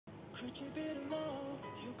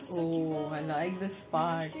Oh, I like this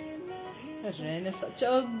part. Ren is such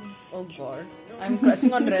a... Oh god. I'm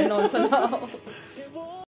crushing on Ren also now.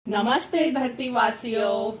 Namaste Dharti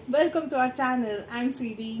Vasiyo. Welcome to our channel. I'm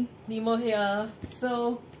CD. Nemo here.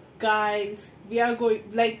 So guys, we are going,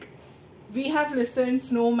 like, we have listened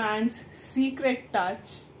Snowman's Secret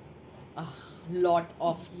Touch. A lot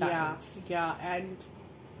of times. Yeah, and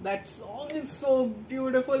that song is so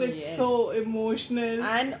beautiful. It's so emotional.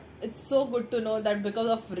 And it's so good to know that because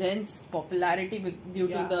of Ren's popularity due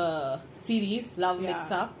to the series Love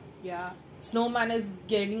Mix Up, Snowman is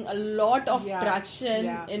getting a lot of traction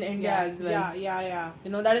in India as well.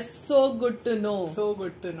 You know, that is so good to know. So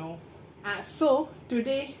good to know. So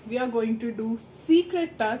today we are going to do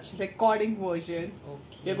Secret Touch recording version.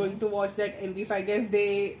 Okay. We are going to watch that MV. So I guess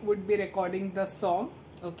they would be recording the song.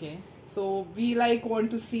 Okay. So we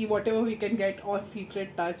want to see whatever we can get on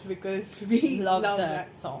Secret Touch because we love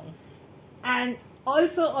that song. And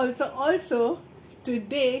also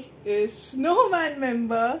today is Snowman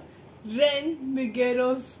member Ren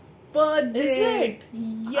Meguro's birthday. Is it?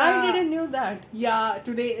 Yeah. I didn't know that. Yeah,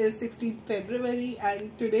 today is 16th February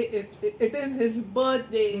and today it is his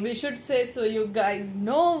birthday. We should say so you guys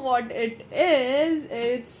know what it is.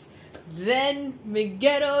 It's Ren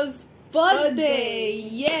Meguro's birthday.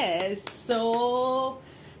 Yes. So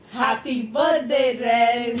happy birthday,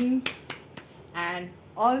 Ren. And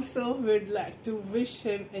also we'd like to wish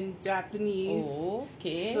him in Japanese.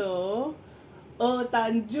 Okay. So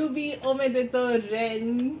Otanjōbiomedetō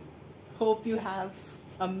Ren. Hope you have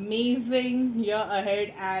amazing year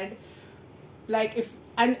ahead, and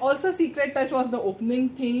also Secret Touch was the opening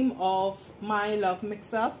theme of My Love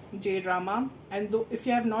Mix Up J-drama, and if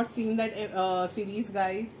you have not seen that series,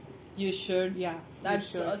 guys, you should. Yeah,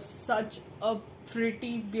 that's such a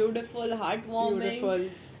pretty beautiful,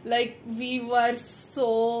 heartwarming. Like, we were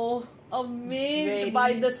so amazed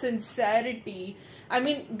by the sincerity. I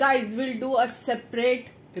mean, guys, we'll do a separate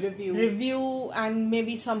review and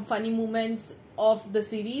maybe some funny moments of the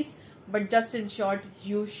series, but just in short,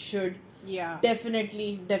 you should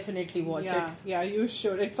definitely watch it. Yeah, you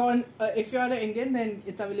should. It's on if you are an Indian, then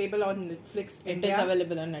it's available on Netflix India. It is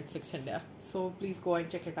available on Netflix India, so please go and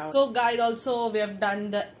check it out. So guys, also we have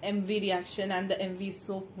done the MV reaction and the MV is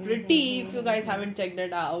so pretty. If you guys haven't checked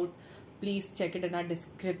it out, please check it in our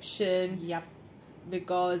description. Yep,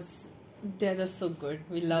 because they're just so good.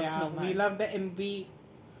 We love Snowman. We love the MV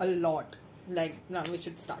a lot. Like, now we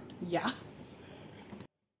should start. Yeah.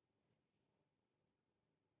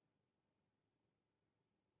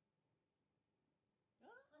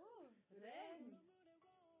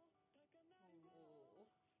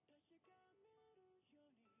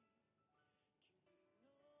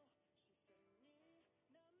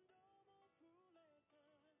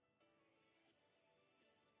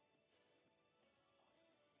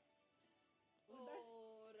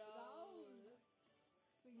 Raul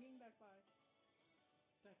singing that part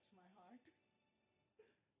touched my heart.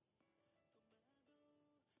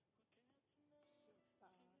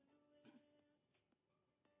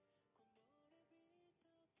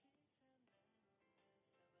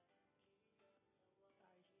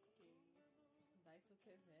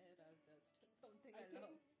 Daisuke's hair are just something I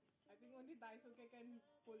love. I think only Daisuke can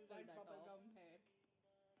pull that bubblegum hair.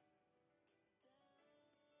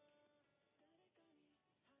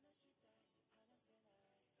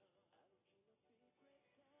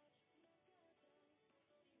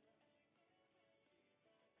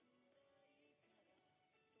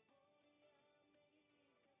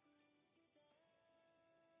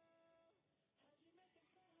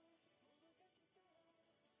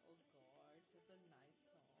 Such a nice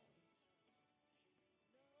song.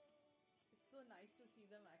 It's so nice to see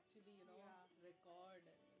them actually, record,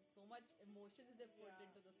 and so much emotions they put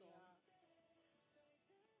into the song.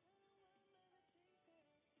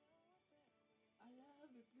 I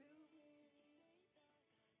love this blue.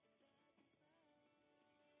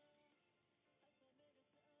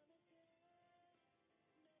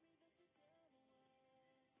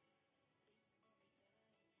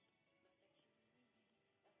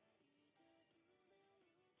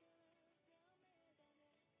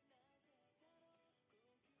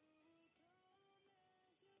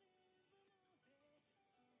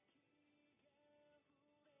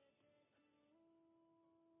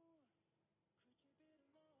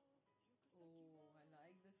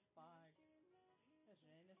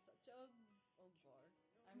 Ren is such a... Oh god.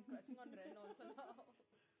 I'm crushing on Ren also now.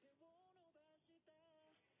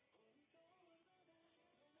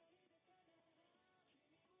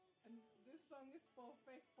 And this song is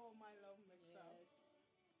perfect for My Love Mix Up.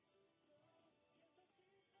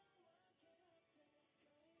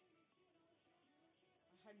 Yes.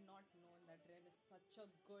 not known that Ren is such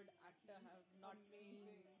a good actor. I have not seen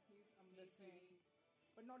He's the amazing. series.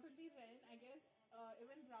 But not only Ren, I guess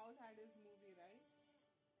even Raul had his movie, right?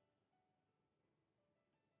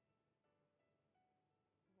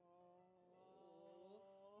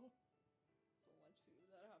 Whoa. So much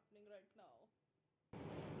feels are happening right now.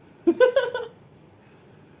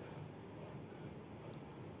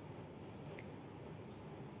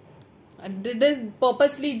 And they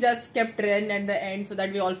purposely just kept Ren at the end so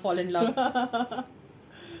that we all fall in love.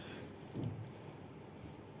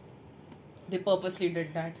 They purposely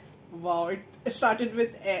did that. Wow, it started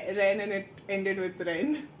with Ren and it ended with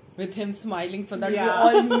Ren. With him smiling so that we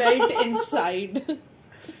all melt inside.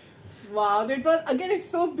 Wow, it was, again, it's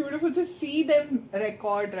so beautiful to see them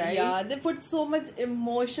record, right? Yeah, they put so much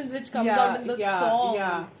emotions which comes out in the song.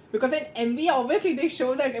 Yeah, because in MV, obviously, they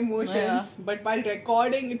show that emotions, but while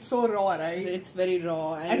recording, it's so raw, right? It's very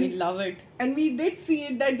raw and we love it. And we did see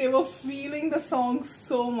it that they were feeling the song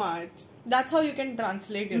so much. That's how you can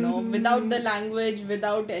translate, you know, without the language,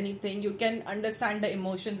 without anything, you can understand the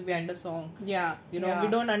emotions behind the song. Yeah. You know, we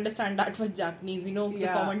don't understand that for Japanese. We know the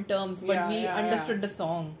common terms, but we understood the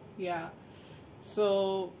song. Yeah.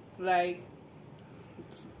 So, like,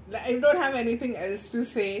 I don't have anything else to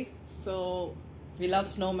say. So, we love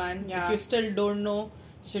Snowman. Yeah. If you still don't know,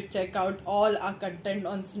 you should check out all our content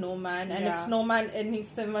on Snowman. And if Snowman,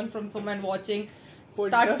 someone from Snowman watching,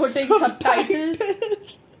 start putting subtitles.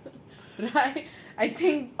 Right? I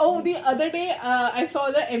think... Oh, the other day, I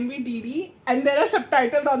saw the MV and there are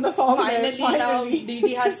subtitles on the song. Finally, now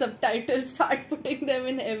DD has subtitles. Start putting them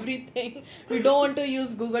in everything. We don't want to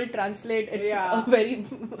use Google Translate. It's a very,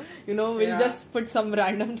 you know, we'll just put some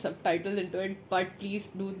random subtitles into it. But please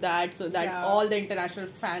do that so that all the international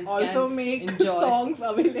fans also can make enjoy. Songs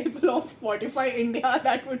available on Spotify India.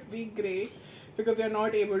 That would be great. Because you're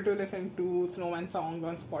not able to listen to Snowman songs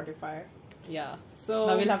on Spotify. Yeah. So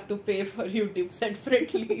now we'll have to pay for YouTube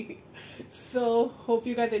separately. So hope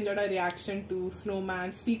you guys enjoyed our reaction to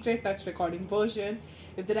Snowman's Secret Touch recording version.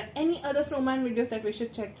 If there are any other Snowman videos that we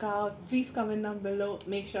should check out, please comment down below.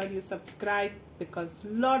 Make sure you subscribe because a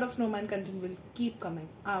lot of Snowman content will keep coming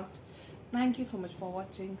out. Thank you so much for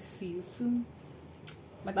watching. See you soon.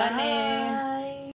 Bye. Bye.